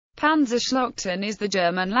Panzerschlachten is the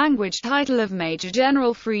German-language title of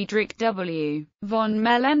Major-General Friedrich W.von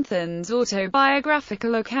Mellenthin's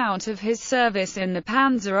autobiographical account of his service in the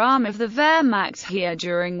Panzer arm of the Wehrmacht Heer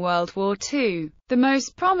during World War II. The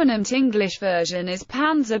most prominent English version is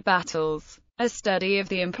Panzer Battles, a study of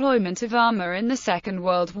the employment of armor in the Second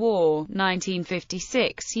World War,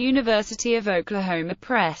 1956, University of Oklahoma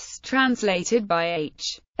Press, translated by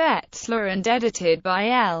H. Betzler and edited by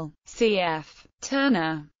L. C.F.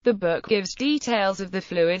 Turner. The book gives details of the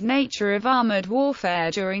fluid nature of armored warfare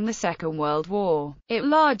during the Second World War. It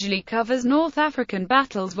largely covers North African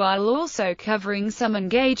battles while also covering some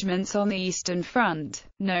engagements on the Eastern Front.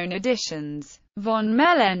 Known editions: von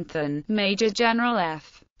Mellenthin, Major General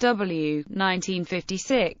F. W.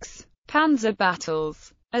 1956. Panzer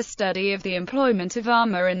Battles, a study of the employment of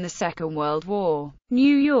armor in the Second World War.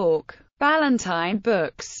 New York: Ballantine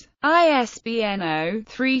Books. ISBN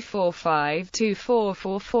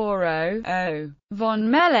 0-345-24440-0. Von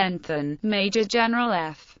Mellenthin, Major General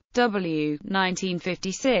F. W.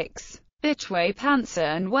 1956. Bitway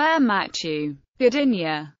Panzer and Wehrmacht U.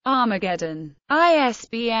 Gdynia, Armageddon.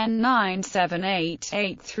 ISBN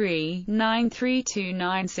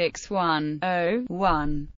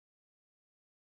 978-83-932961-0-1.